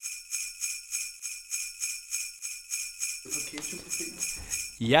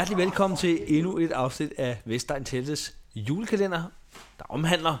Hjertelig velkommen til endnu et afsnit af Vestegn Teltes julekalender, der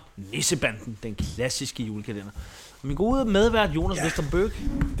omhandler Nissebanden, den klassiske julekalender. Min gode medvært Jonas Vesterbøk,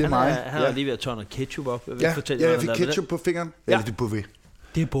 det er mig. Han er lige ved at tørne ketchup op. Jeg fik ketchup på fingeren. Ja. Eller det er Beauvais.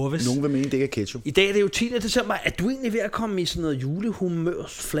 Det er Beauvais. Nogen vil mene, det ikke er ketchup. I dag er det jo 10. december. Er du egentlig ved at komme i sådan noget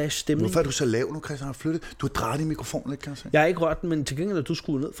julehumørs-flash-stemning? Hvorfor er du så lav nu, Christian? Har flyttet? Du har drejet i mikrofonen lidt, kan jeg sige. Jeg har ikke rørt den, men til gengæld er du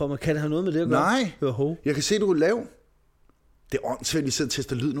skruet ned for mig. Kan det have noget med det at gøre? Nej, jeg kan se, at du er lav. Det er åndssvagt, vi sidder og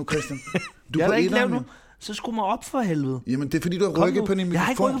tester lyd nu, Christian. Du jeg er ikke lav nu. Så skru mig op for helvede. Jamen, det er fordi, du har rykket på din mikrofon. Jeg har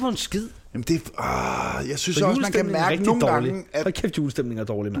ikke rykket på en skid. Jamen, det er... jeg synes også, man kan mærke nogle gange, at... Hold kæft, julestemningen er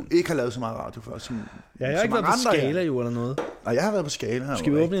dårlig, mand. Du ikke har lavet så meget radio før. Jeg har ikke været på Skala, jo, eller noget. Nej, jeg har været på Skala her.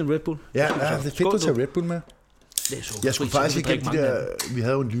 Skal vi åbne en Red Bull? Ja, det er fedt, du tager Red Bull med. Jeg skulle faktisk ikke have de der... Vi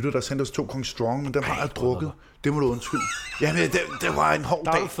havde jo en lytter, der sendte os 2 Kong Strong, men dem har jeg drukket. Det må du undskylde. Jamen, det var en hård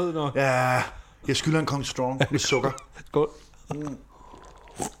dag. Der er fed nok. Ja, jeg skylder en Kong Strong med sukker. Skål.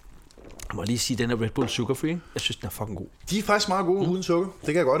 Jeg må lige sige, den er Red Bull sugar-free. Jeg synes, den er fucking god. De er faktisk meget gode uden sukker. Det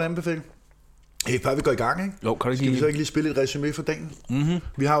kan jeg godt anbefale. Hey, før vi går i gang, ikke? Jo, kan skal vi så ikke lige spille et resumé for dagen?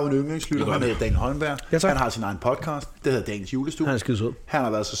 Vi har jo en yndlingslytter, han hedder Daniel Holmberg. Ja, han har sin egen podcast. Det hedder Dagens Julestue. Han er skide sød. Han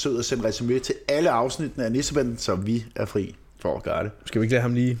har været så sød at sende resumé til alle afsnittene af Nissebanden, så vi er fri for at gøre det. Skal vi ikke lade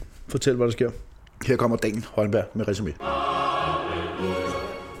ham lige fortælle, hvad der sker? Her kommer Daniel Holmberg med resumé.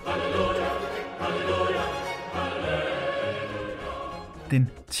 Den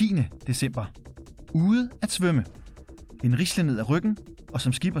 10. december. Ude at svømme. En risle ned ad ryggen, og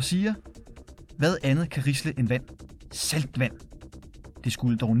som skipper siger, hvad andet kan risle end vand? Saltvand. Det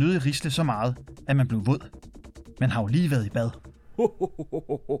skulle dog nødig risle så meget, at man blev våd. Man har jo lige været i bad.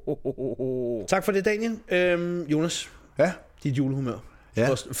 Tak for det, Daniel. Jonas, ja? Dit julehumør.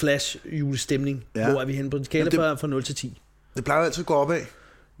 Ja. Flash julestemning. Ja. Hvor er vi henne på den skala fra 0 til 10? Det plejer altid at gå opad.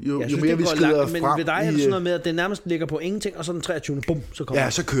 Jo synes, mere vi skrider frem. Men ved dig er det sådan noget med, at det nærmest ligger på ingenting, og så den 23. Bum, så kommer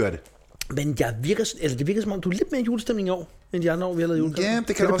så kører det. Men det virker som om, du er lidt mere julestemning i år, end de andre år, vi har lavet julekalender. Ja,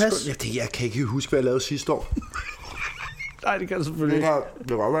 det kan også passe. Ja, jeg kan ikke huske, hvad jeg lavede sidste år. Nej, det kan jeg selvfølgelig ikke. Det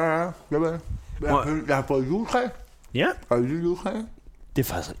kan godt være. Jeg har fået juletræ. Ja. Og et lille juletræ. Det er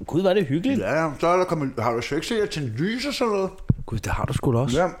faktisk... Gud, var det hyggeligt. Ja, så er der kommet... Har du sexet til en lys og sådan noget? Gud, det har du sgu da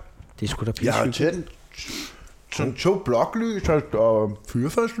også. Ja. Det er sgu da pisse hyggeligt. Jeg har tændt sådan 2 bloklys og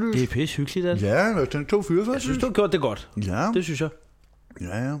fyrfadslys. Det er pisse hyggeligt, altså. Ja, jeg har tændt 2 fyrfadslys. Jeg synes, du har gjort det godt. Ja. Det synes jeg.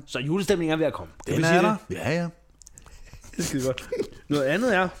 Ja. Så julestemningen er ved at komme. Den er der. Ja. Det er skide godt. Noget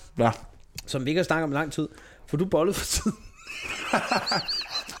andet er, som vi ikke har snakket om i lang tid, for du bollede for tiden.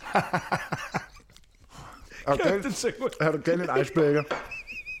 Har du kendt en icebreaker?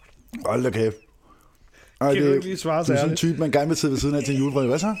 Hold da kæft. Kan du ikke lige svare sig? Du er sådan en type, man gerne vil sidde ved siden af til en julefred.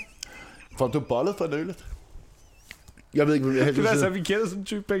 Hvad så? Får du bollet for nølet? Jeg ved ikke, hvem jeg helst vil sidde. Det er vi kender sådan en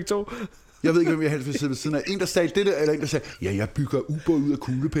type begge to. Jeg ved ikke, hvem jeg helst vil sidde ved siden af. En, der sagde det der, eller en, der sagde, ja, jeg bygger ubåd ud af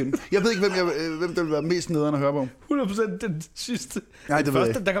kuglepinden. Jeg ved ikke, hvem der vil være mest nederen at høre på. 100% den sidste. Nej, det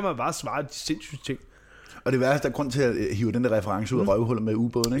første, der kan man bare svare de sindssyge ting. Og det værste, der er grund til at hive den der reference ud af røvhullet med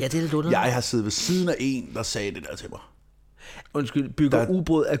ubåden, ikke? Ja, det er lidt underligt. Jeg har siddet ved siden af en, der sagde det der til mig. Undskyld, bygger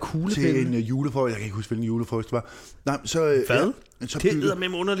ubåd af kuglepinden? Til en julefrokost. Jeg kan ikke huske, hvilken julefrokost det var. Nej, så... Hvad? Ja, det er med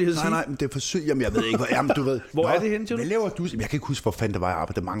underligt at sige. Nej, men det er forsøg. Jamen, jeg ved ikke, hvad du ved. Hvor er det henne, til? Hvad laver du? Jamen, jeg kan ikke huske, hvor fanden det var, jeg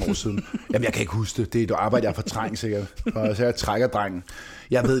arbejdede mange år siden. Jamen, jeg kan ikke huske det. Det er et arbejde, jeg har fortrængt, sikkert. Og så jeg trækker drengen.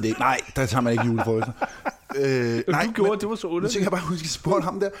 Jeg ved det ikke. Nej, der tager man ikke julefrokoster. Nej, du gjorde det, var så underligt. Så kan jeg bare huske, at jeg spurgte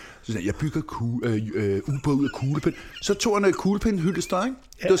ham der. Så sagde jeg bygger ubåd ud af kuglepind. Så tog han kuglepinden hyldestad, ikke?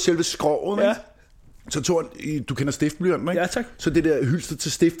 Ja. Det var selve skroven, ikke? Ja. Så tog han, du kender stiftblyanten, ikke? Ja, tak. Så det der hylster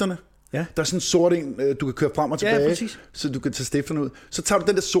til stifterne. Ja. Der er sådan en sort en, du kan køre frem og tilbage, præcis. Så du kan tage stifterne ud. Så tager du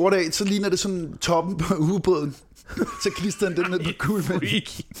den der sorte af, så ligner det sådan toppen på ubåden. Så klister den den ned på kuglepinden.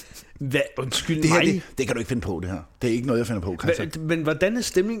 Hvad? Undskyld det her, det kan du ikke finde på, det her. Det er ikke noget, jeg finder på. Men hvordan er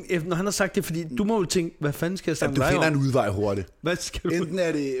stemningen, når han har sagt det? Fordi du må jo tænke, hvad fanden skal jeg snakke med dig om? Du finder en udvej hurtigt. Hvad skal du? Enten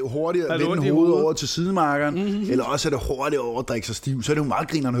er det hurtigt at vende hovedet over til sidemarkeren, eller også er det hurtigt over at drikke sig stiv. Så er det jo meget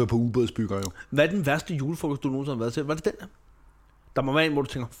grinerende at høre på ubådsbygger jo. Hvad er den værste julefrokost, du nogensinde har været til? Var det den her? Der må være en, hvor du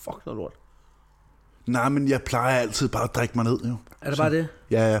tænker, fuck noget lort. Nej, men jeg plejer altid bare at drikke mig ned, jo. Er det bare det?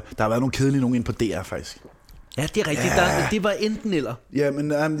 Ja, der har været nogle kedelige nogen inde på DR, faktisk. Ja, det er rigtigt. Ja. Det var enten eller. Ja,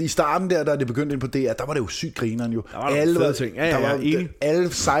 men i starten der det begyndte ind på DR, der var det jo sygt grineren jo. Der var alle fede ting.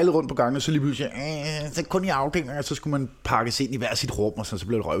 Alle sejlede rundt på gangen, og så lige pludselig, så kun i afdelinger, så skulle man pakkes ind i hver sit rum, og så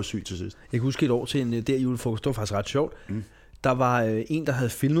blev det røvsygt til sidst. Jeg kan huske et år til en der julefrokost, det var faktisk ret sjovt. Der var en, der havde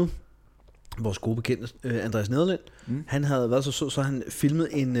filmet, vores gode bekendte, Andreas Nederlind, han havde været så sød, så han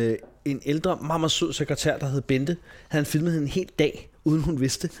filmede en ældre, meget, meget sød sekretær, der hed Bente. Han filmede hende en hel dag, uden hun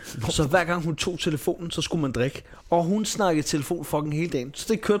vidste. Så hver gang hun tog telefonen, så skulle man drikke. Og hun snakkede telefon fucking hele dagen. Så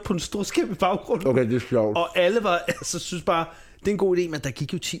det kørte på en stor skærm i baggrunden. Okay, det er sjovt. Og alle var, altså synes bare, det er en god idé, men der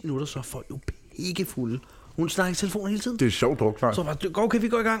gik jo 10 minutter, så folk jo ikke fulde. Hun snakkede telefonen hele tiden. Det er sjovt druk, faktisk. Så var det, okay, vi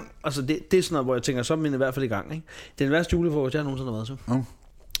går i gang. Altså, det er sådan noget, hvor jeg tænker, så er man i hvert fald i gang, ikke? Den værste julefrokost, jeg nogensinde har været så.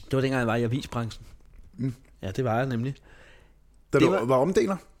 Det var dengang, jeg var i avisbranchen. Ja, det var jeg nemlig. Da du var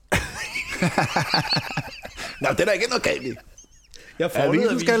omdeler? Nå, det er der ikke noget galt i. Jeg får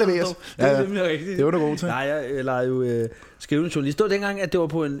avisen skal leveres. Det er nemlig rigtigt. Det var du god til. Nej, jeg lavede jo skrivende journalist. Det var dengang, at det var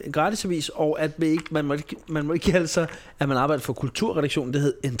på en gratisavis, og at man må ikke kalde sig, at man arbejdede for kulturredaktionen. Det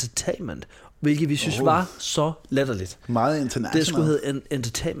hed Entertainment, hvilket vi synes var så latterligt. Meget internationalt. Det skulle hedde en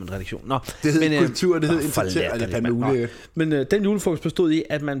entertainment-redaktion. Nå, det hed kultur, det hed entertainment. Men den julefrokost bestod i,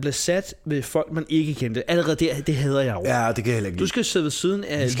 at man blev sat ved folk, man ikke kendte. Allerede det hader jeg over. Ja, det kan jeg heller ikke. Du skal sidde ved siden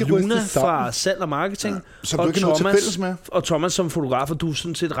af Luna fra salg og marketing, og Thomas som fotografer. Du er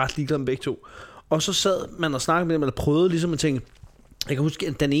sådan set ret ligeglad med begge to. Og så sad man og snakkede med dem, eller prøvede ligesom at tænke, jeg kan huske,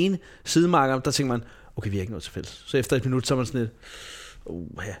 at den ene sidemarker, der tænkte man, okay, vi har ikke noget til fælles. Så efter et minut, så er man sådan lidt,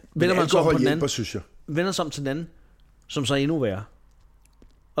 vender man så om på den anden, synes jeg. Vender sig om til den anden, som så er endnu værre.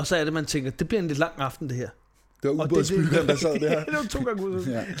 Og så er det, man tænker, det bliver en lidt lang aften, det her. Det var ubådsbyggeren, der sad der. Det var 2 gange ud.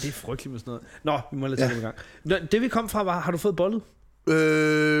 Ja. Det er frygteligt med sådan noget. Nå, vi må lade tage det i gang. Det vi kom fra var, har du fået bollet?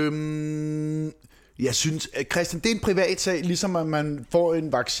 Jeg synes, Christian, det er en privat sag, ligesom at man får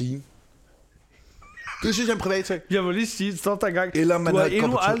en vaccine. Det synes jeg er en privat sag. Jeg må lige sige, stop der en gang. Eller man du har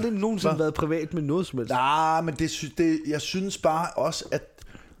endnu aldrig nogensinde været privat med noget som helst. Nej, men jeg synes bare også, at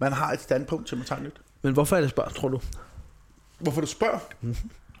man har et standpunkt til at tage lidt. Men hvorfor er det spørg, tror du? Hvorfor du spørger?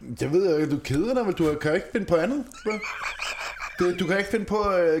 Jeg ved ikke, du keder dig, men du kan ikke finde på andet. Du kan ikke finde på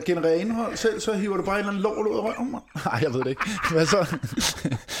at generere indhold selv, så hiver du bare en eller anden lov ud af røven. Nej, jeg ved det ikke. Hvad så?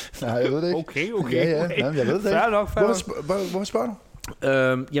 Nej, jeg ved det ikke. Okay. Ja. Jamen, jeg ved det ikke. Fair nok. Hvorfor spørger du?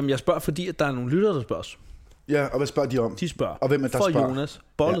 Jamen, jeg spørger, fordi at der er nogle lyttere, der spørger os. Ja, og hvad spørger de om? De spørger. Og hvem er der for spørger? Jonas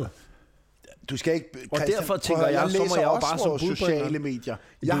bollet. Ja. Du skal ikke... Og derfor tænker jeg, så må jeg jo bare som sociale medier.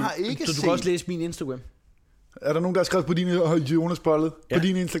 Jeg har ikke set... Du kan også læse min Instagram. Er der nogen, der har skrevet på din Jonas bollet? Ja. På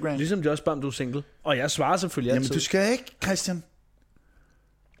din Instagram? Ligesom de også spørger, om du er single. Og jeg svarer selvfølgelig altid. Jamen, du skal ikke, Christian.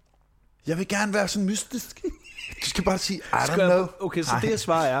 Jeg vil gerne være sådan mystisk. Du skal bare sige, I don't know. Okay, så det jeg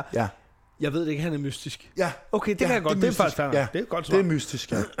svarer er... Ja. Jeg ved det ikke, han er mystisk. Ja. Okay, det kan jeg godt. Det er faktisk fair. Ja. Det er godt svar. Det er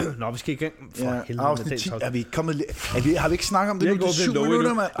mystisk, ja. Nå, vi skal i gang. For helvede. Afsnit 10. Er vi ikke kommet... Har vi ikke snakket om det nu? Det er 7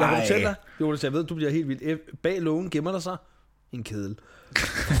 minutter, mand. Jeg kan fortælle dig, Jonas, jeg ved, du bliver helt vildt. Bag lågen gemmer der sig en kedel.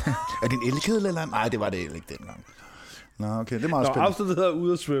 Er det en elkedel eller? Nej, det var det ikke dengang. Nå, okay, det er meget spændende. Afsnittet hedder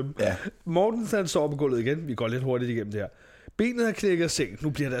Ude at svømme. Ja. Morten, han sover på gulvet igen. Vi går lidt hurtigt igennem det her. Benet har knækket af sengen. Nu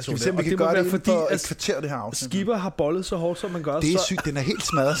bliver det altså sådan. Og det må være fordi, at kvarter det her afsnit. Skipper har bollet så hårdt, som man gør. Det er sygt, den er helt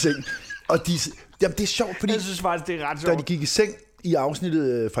smadret seng. Og jamen, det er sjovt, fordi... Jeg synes faktisk, det er ret sjovt. Da de gik i seng i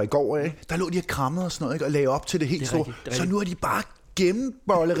afsnittet fra i går, ikke? Der lå de her krammet og sådan noget, ikke? Og lagde op til det helt store. Så nu er de bare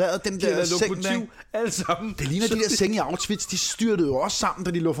gennembollereret den der seng der. Alle sammen. Det ligner de der senge i Auschwitz. De styrtede jo også sammen,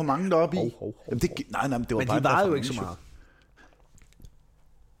 da de lå for mange deroppe i. Jamen, det var men bare... de var jo ikke så meget.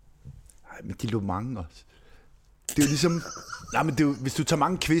 Nej, men de lå mange også. Det er jo ligesom... Nej, men det er jo, hvis du tager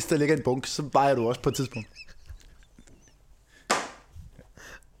mange kvister og lægger en bunke, så vejer du også på et tidspunkt.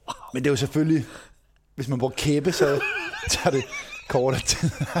 Men det er jo selvfølgelig... Hvis man bruger kæbe, så tager det kortere tid.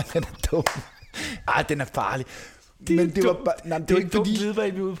 Den er dum. Ej, den er farlig. Men det var bare... Nej, det er ikke fordi...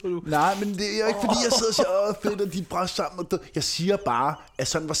 Glidebane, vi er ude på nu. Nej, men det er ikke fordi, jeg sidder og siger, fedt, og de bræster sammen. Jeg siger bare, at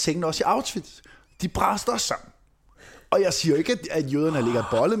sådan var sengen også i Auschwitz. De bræster også sammen. Og jeg siger ikke, at jøderne ligger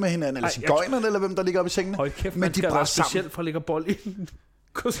bolle med hinanden, eller cigøjnerne, eller hvem der ligger oppe i sengene. Hold kæft, men de brænder sammen. Specielt for at ligge bolle i en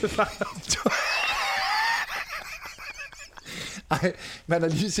kusselejr. Ej, man har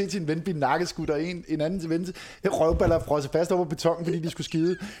lige set sin ven blive nakkeskudt, og en anden til venstre. Røvballer frosset fast over betongen, fordi de skulle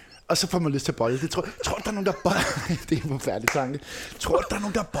skide. Og så får man lyst til bolle. Det tror der er nogen, der bolle. Det er en forfærdelig tanke. Tror der er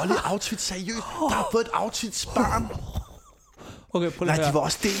nogen, der bolle i Auschwitz seriøst? Der har fået et Auschwitz-barn. Okay, prøv nej, de var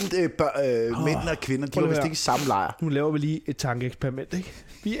også delt mænd og kvinder. De var vist ikke i samme lejr. Nu laver vi lige et tankeeksperiment, ikke?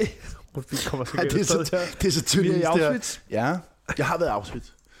 Vi kommer så det er så tydeligt. Vi er i Auschwitz. Ja, jeg har været i Auschwitz.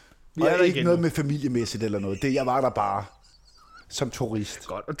 Vi er ikke noget med familiemæssigt eller noget. Jeg var der bare som turist.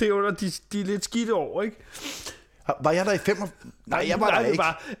 Godt, og det er jo de er lidt skidte over, ikke? Var jeg der i 45? Nej, jeg var der ikke.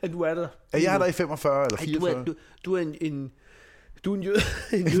 Bare, at du er der. Er jeg der i 45 eller 44? Du er en jøde.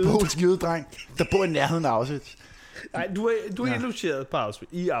 En polsk jødedreng, der bor i nærheden af Auschwitz. Nej, du er indlogeret på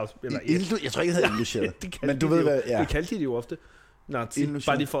Auschwitz. Jeg tror ikke, jeg havde indlogeret. Men du ved hvad... Det kaldte de det jo ofte. Nå,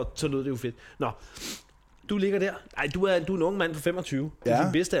 bare lige for, så lød det jo fedt. Nå, du ligger der. Nej, du er en ung mand på 25. Ja. Du er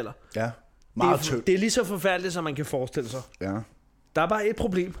din bedste alder. Ja. Meget tyndt. Det er lige så forfærdeligt, som man kan forestille sig. Ja. Der er bare et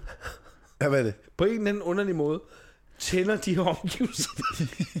problem. Ja, hvad er det? På en eller anden underlig måde tænder de her omgivelser.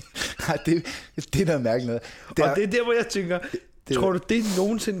 Nej, det er noget mærkeligt noget. Det er der, hvor jeg tænker, tror du, det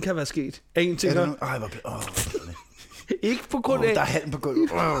nogensinde kan være sket? At en tænker... Ikke på grund af... Der er halm på gulvet.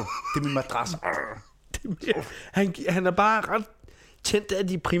 Det er min madras. Han er bare ret tændt af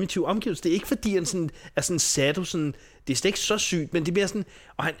de primitive omgivelser. Det er ikke fordi, han sådan, er sådan sado, sådan... Det er slet ikke så sygt, men det bliver sådan...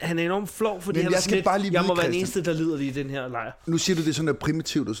 Og han er enormt flov, fordi han er sådan lidt... Jeg må være den eneste, der lider i den her lejr. Nu siger du, det er sådan noget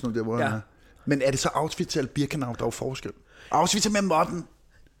primitivt og sådan noget der, hvor han er. Men er det så Auschwitz eller Birkenau, der er forskel? Auschwitz er med modden.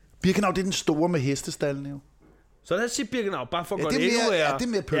 Birkenau, det er den store med hestestallen, jo. Så lad os sige Birkenau, bare for at gøre det endnu mere. Ja, det er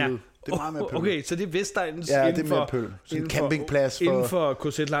mere pøllet. Ja. Det er meget mere pøllet. Okay, så det er Vestegnens ja, det er mere pøllet. Sådan en campingplads for... Inden for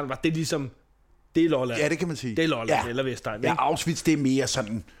KZ-land var det ligesom... Det er Lolland. Ja, det kan man sige. Det er Lolland eller Vestegn. Ja, Auschwitz, det er mere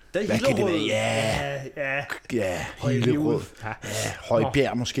sådan... Hvad kan det være? Ja, Hillerød. Ja,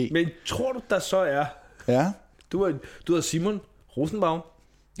 Højbjerg måske. Men tror du, der så er... Ja. Du havde Simon Rosenbaum.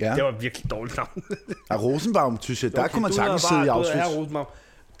 Ja. Det var virkelig dårligt navn. Ja, Rosenbaum, synes jeg. Der kunne man sagtens sidde i Auschwitz. Rosenbaum.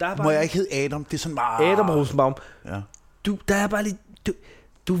 Må jeg ikke hedde Adam? Det er sådan meget... Adam Rosenbaum. Ja. Der er bare lige...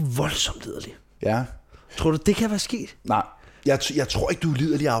 Du er voldsomt liderlig. Ja. Tror du, det kan være sket? Nej. Jeg tror ikke, du er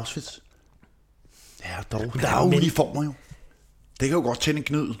liderlig i Auschwitz. Ja, dog. Der er jo uniformer jo. Det kan jo godt tænde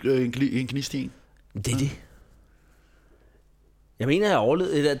en gnisten. Det er det. Jeg mener, jeg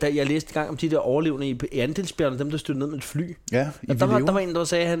overlevede, da jeg læste en gang om de der overlevende i Andelsbjergene, dem der stødte ned med et fly. Ja, der var en, der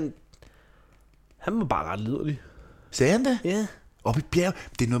sagde, han var bare ret liderlig. Sagde han det? Ja. Op i bjerg.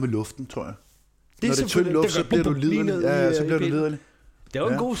 Det er noget med luften, tror jeg. Når det er tynd luft, så bliver du liderlig. Ja, så bliver du liderlig. Det var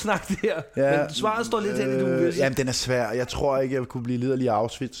en god snak, det her. Ja. Men svaret står lidt hen i det uvisse. Jamen, den er svær. Jeg tror ikke, jeg kunne blive liderlig i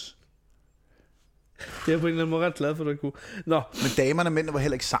Auschwitz. Det er på en eller anden måde ret glad for, at du kunne. Nå. Men damerne og mændene var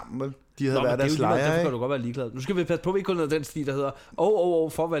heller ikke sammen, vel? De havde været deres lejre, derfor kan du godt være ligeglad. Nu skal vi passe på, at vi ikke kun har den stil, der hedder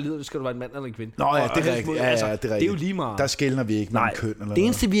for at være liderlig, skal du være en mand eller en kvinde. Nå ja, det er rigtigt. Ja, det er rigtigt. Det er jo lige meget. Der skælner vi ikke mellem køn eller det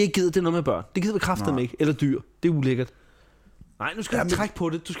eneste, vi ikke gider, det er noget med børn. Det gider vi kraftedeme ikke. Eller dyr. Det er ulækkert. Nej, nu skal du ikke trække på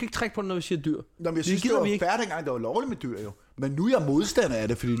det. Du skal ikke trække på det, når vi siger dyr. Nå, men jeg synes, det var færdigt engang, der var lovligt med dyr, jo. Men nu er jeg modstander af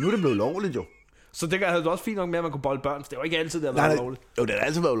det, fordi nu er det blevet lovligt, jo. Så det havde du også fint nok med, at man kunne bolde børn. Det var ikke altid, det har været lovligt. Jo, det har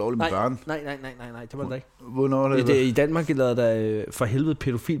altid været lovligt med børn. Nej, det var det ikke. Hvornår det? I Danmark lavede der for helvede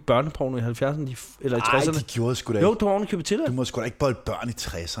pædofil børneporno i 70'erne eller i 60'erne. Nej, de gjorde sgu da ikke. Jo, du var ovenikøbet tilladt. Du må sgu da ikke bolde børn i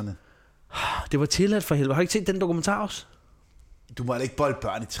 60'erne. Det var tilladt for helvede. Har du ikke set den dokumentar også? Du må ikke bolde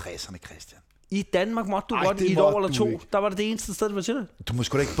børn i 60'erne, Christian. I Danmark måtte du godt i et år eller to. Ikke. Der var det eneste sted, det var tilladt. Du må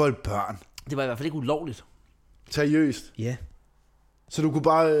sgu da ikke bolde børn. Det var i hvert fald ikke ulovligt. Seriøst? Ja. Så du kunne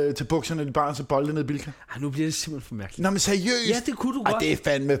bare tage bukserne i barn, så bolde ned i Bilka? Nu bliver det simpelthen for mærkeligt. Nå, men seriøst? Ja, det kunne du godt. Det er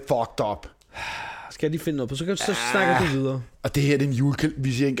fandme fucked up. Skal jeg lige finde noget på, så snakker du videre. Og det her, det er en julekald,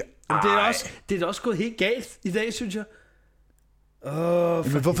 vi siger ikke... Det er da også gået helt galt i dag, synes jeg.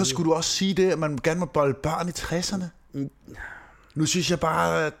 Men hvorfor skulle du også sige det, at man gerne må bolde børn i 60'erne? Nu synes jeg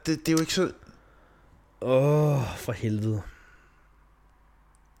bare, at det er jo ikke så... for helvede.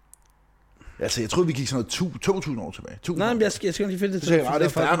 Altså, jeg tror vi gik sådan noget 2.000 år tilbage. Nej, men jeg skal lige finde det. Så det er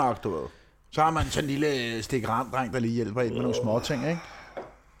fair nok, du ved. Så har man sådan en lille stik randdreng, der lige hjælper ind med nogle små ting, ikke?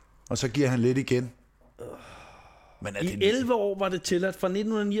 Og så giver han lidt igen. Men i 11 år var det tilladt, fra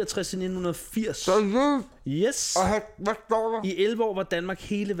 1969 til 1980. Seriøst? Yes. Og hvad står der? I 11 år var Danmark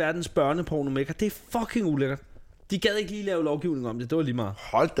hele verdens børnepornomækker. Det er fucking ulækkert. De gad ikke lige lave lovgivning om det. Det var lige meget.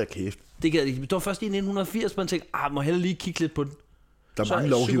 Hold da kæft. Det gad ikke. Det var først i 1980, man tænkte, må hellere lige kigge lidt på den. Der er mange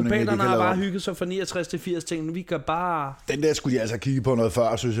lovgivninger, psykopaterne har bare hygget sig fra 69 til 80 ting. Vi kan bare... Den der skulle de altså kigge på noget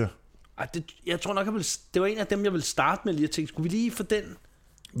før, synes jeg. Jeg tror nok, det var en af dem, jeg ville starte med lige at tænke, skulle vi lige få den?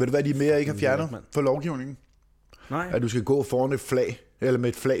 Ved du hvad, de mere ikke har fjernet for lovgivningen? Nej. At du skal gå foran et flag, eller med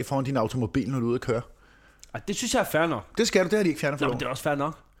et flag foran din automobil, når du er ude at køre. Det synes jeg er fair nok. Det skal du, det har de ikke fjernet for. Nå, men det er også fair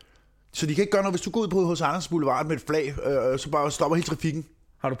nok. Så de kan ikke gøre noget, hvis du går ud på hos Anders Boulevard med et flag, så bare stopper hele trafikken.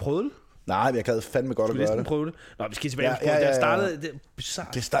 Har du prøvet det? Nej, jeg gad fandme godt at gøre det. Prøve det. Nå, vi skal tilbage. Det startede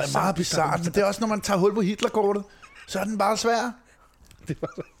bizarrt. Det startede meget bizarrt, men det er også, når man tager hul på Hitlerkortet, så er den bare svær.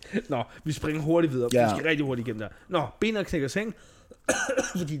 Nå, vi springer hurtigt videre. Ja. Vi skal rigtig hurtigt igennem der. Nå, benet knækker seng,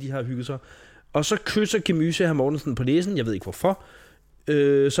 fordi de har hygget sig. Og så kysser Gemyse her Mortensen på næsen. Jeg ved ikke hvorfor.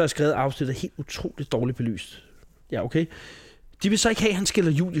 Så har jeg skrevet afsnittet helt utroligt dårligt belyst. Ja, okay. De vil så ikke have, at han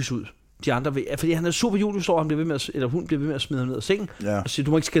skælder Julius ud. De andre vil, fordi han er super Julius over, hun bliver ved med at smide ham ned af sengen, og siger,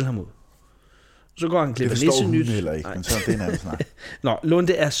 du må ikke skælde ham ud. Så går han glip af Nissenyt. Det heller ikke, men så er det en anden snak. Nå,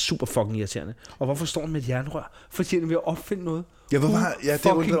 Lunde er super fucking irriterende. Og hvorfor står han med et jernrør? Fordi han vil opfinde noget. Ja, det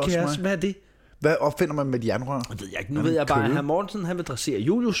fucking kæres. Hvad er det? Hvad opfinder man med et jernrør? Det ved jeg ikke. Nu ved jeg bare, at hr. Mortensen, han vil dressere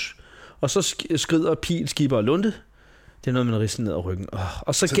Julius, og så skrider Pil, Skipper og Lunde. Det er noget med rislen ned ad ryggen.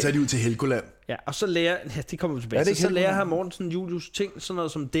 Og så tager de ud til Helgoland. Ja, og så lærer... Ja, det kommer vi tilbage. Så lærer her Mortensen Julius ting, sådan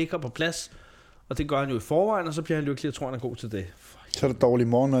noget som dækker på plads. Og det gør han jo i forvejen, og så bliver han lykkelig og tror, han er god til det. Så er der dårlig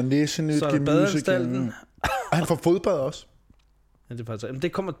morgen og næsenyt. Så er der badeanstalten. Og han får fodbad også. Ja, det er faktisk... Jamen,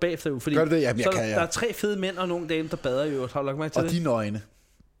 det kommer bagefter, fordi... Gør det? Jamen, der er 3 fede mænd og nogle damer, der bader i øvrigt. Har du lagt mærke til og det? Og de nøgne.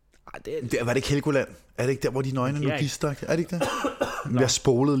 Var det ikke Helgoland? Er det ikke der, hvor de nøgne nu gister? Er det ikke det? Vi har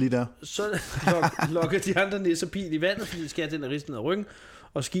spolet lige der. Så lokker de andre Nis og Pil i vandet, fordi de skal have den af risten af ryggen.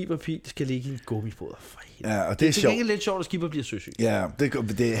 Og Skib og Pil skal ligge i en gummibåd. Ja, og det er sjovt. Det er lidt sjovt, at Skib bliver søsyg. Ja,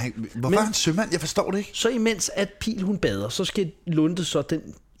 hvorfor er han sømand? Jeg forstår det ikke. Så imens at Pil hun bader, så skal Lunde så, den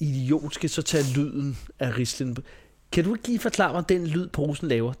idiot, skal så tage lyden af rislen. Kan du ikke lige forklare mig, den lyd posen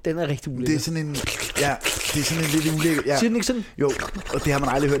laver? Den er rigtig ulækker. Det er sådan en, ja, det er sådan en lidt ulækker. Ja. Siger den ikke sådan? Jo, og det har man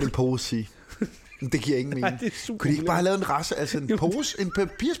aldrig hørt en pose sige. Det giver ingen mening. Nej, kunne de ikke bare have lavet en rasse, altså en pose, en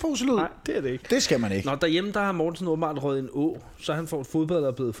papirspose-lyd? Nej, det er det ikke. Det skal man ikke. Nå, derhjemme, der har Mortensen åbenbart røget en å, så han får et fodbad, der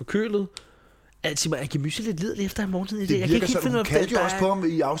er blevet forkølet. Altså, jeg kan myse lidt liderligt efter Mortensen i det. Jeg kan ikke sådan, hun kaldte jo også på ham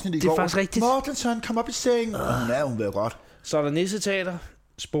i afsnittet i går. Det er faktisk rigtigt. Mortensen, kom op i sengen. Hun vil godt. Så er der nisseteater,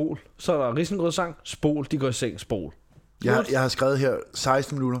 spol. Så er der risengrødsang, spol. De går i seng, spol. Jeg har skrevet her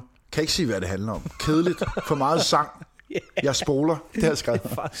 16 minutter. Kan ikke sige, hvad det handler om. Kedeligt. For meget sang. Jeg spoler. Det har jeg skrevet.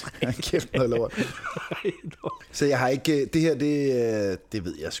 Jeg kæft noget lort. Så jeg har ikke... Det her, det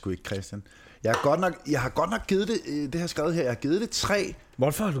ved jeg sgu ikke, Christian. Jeg har godt nok givet det har skrevet her. Jeg har givet det 3.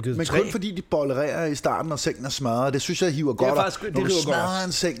 Hvorfor har du givet det 3? Men kun fordi de bollererer i starten, og sengen er smadret. Det synes jeg hiver godt op. Når du smadrer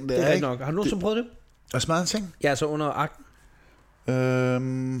en seng, det er ikke nok. Har du nogensinde prøvet det? At smadre en seng? Ja, så under akten.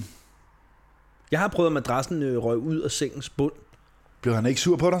 Jeg har prøvet, at madrassen røg ud af sengens bund. Blev han ikke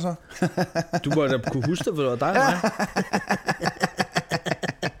sur på dig så? Du må da kunne huske det, for det var dig og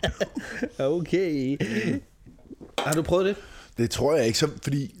mig. Okay. Har du prøvet det? Det tror jeg ikke,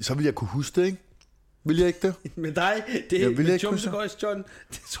 fordi så vil jeg kunne huske det, ikke? Vil jeg ikke det? Med dig? Det er med Jumsegøjs, John.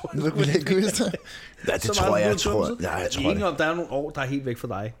 Det tror jeg vil jeg ikke huske det. Ja, det tror jeg. Jeg tror det. Om der er nogle år, der er helt væk fra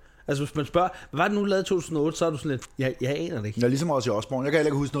dig. Altså hvis man spørger, hvad var det nu lavet i 2008, så er du sådan lidt, jeg aner det ikke. Jeg er ligesom også i Osborn. Jeg kan heller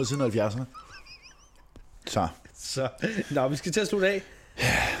ikke huske noget siden 70'erne. Så. Nå, vi skal til at slutte af.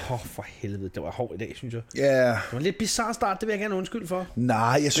 For helvede, det var hård i dag, synes jeg. Ja. Yeah. Det var en lidt bizarre start, det vil jeg gerne undskylde for.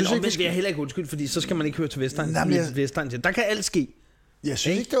 Nej, jeg synes ikke... Men vil jeg heller ikke undskylde, fordi så skal man ikke høre til Vestegn. Der kan alt ske. Jeg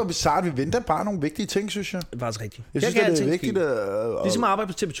synes ikke, det var bizarrt. Vi venter bare nogle vigtige ting, synes jeg. Det er faktisk rigtigt. Jeg synes, det er vigtigt ligesom at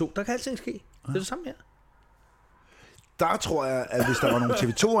arbejde på TV2, der kan alting ske. Det er det samme her. Der tror jeg, at hvis der var nogle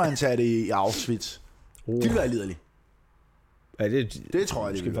TV2-ansatte i Auschwitz, de ville være liderlige. Ja, det tror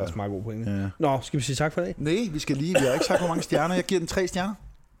jeg, det skal faktisk meget gode point. Ja. Nå, skal vi sige tak for det? Nej, vi har ikke sagt, hvor mange stjerner. Jeg giver den 3 stjerner.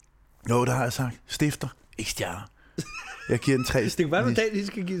 Jo, der har jeg sagt. Stifter, ikke stjerner. Jeg giver den 3 stjerner. Det kan være, at dag lige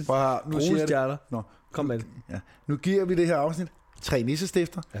skal give stjerner. Nå. Kom med. Ja. Nu giver vi det her afsnit 3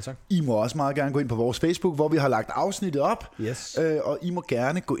 nissestifter. Ja, tak. I må også meget gerne gå ind på vores Facebook, hvor vi har lagt afsnittet op. Yes. Og I må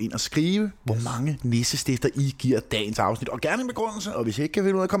gerne gå ind og skrive, hvor mange nissestifter I giver dagens afsnit. Og gerne en begrundelse. Og hvis I ikke kan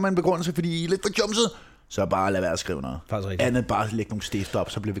finde ud af at komme med en begrundelse, fordi I er lidt for jumset, så bare lad være at skrive noget. Andet bare lægge nogle stifter op,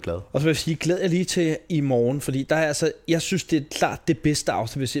 så bliver vi glade. Og så vil jeg sige, glæder jeg lige til i morgen, fordi der er altså, jeg synes, det er klart det bedste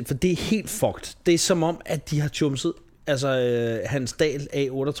afsnit, vi ser, for det er helt fucked. Det er som om, at de har jumset, altså Hans Dahl,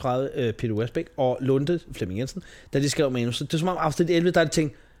 A38, Peter Westbæk og Lunde, Flemming Jensen, da de skrev manuset. Det er som om afsnit 11, der er de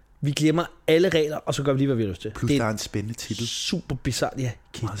tænkt, vi glemmer alle regler, og så gør vi lige, hvad vi har lyst til. Plus der er en spændende titel. Super bizarrt, ja.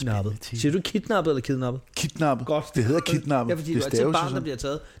 Kidnappet. Siger du kidnappet eller kidnappet? Kidnappet. Godt. Det hedder kidnappet. Ja, fordi det er et barn, der bliver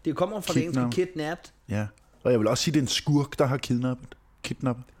taget. Det kommer fra det engelske kidnapped. Ja, og jeg vil også sige, det er en skurk, der har kidnappet.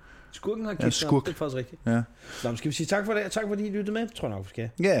 Skurken har kidnappet, det er faktisk rigtigt. Ja. Nå, skal vi sige tak for det, og tak fordi I lyttede med. Tror jeg nok, vi skal.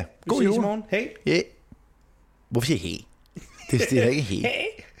 Ja, god jul. Vi ses i morgen. Hej. Ja. Hvorfor siger jeg hej? Det er ikke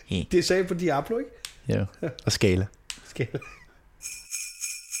hej. Det sagde på Diablo, ikke? Ja, og Skala. Skala.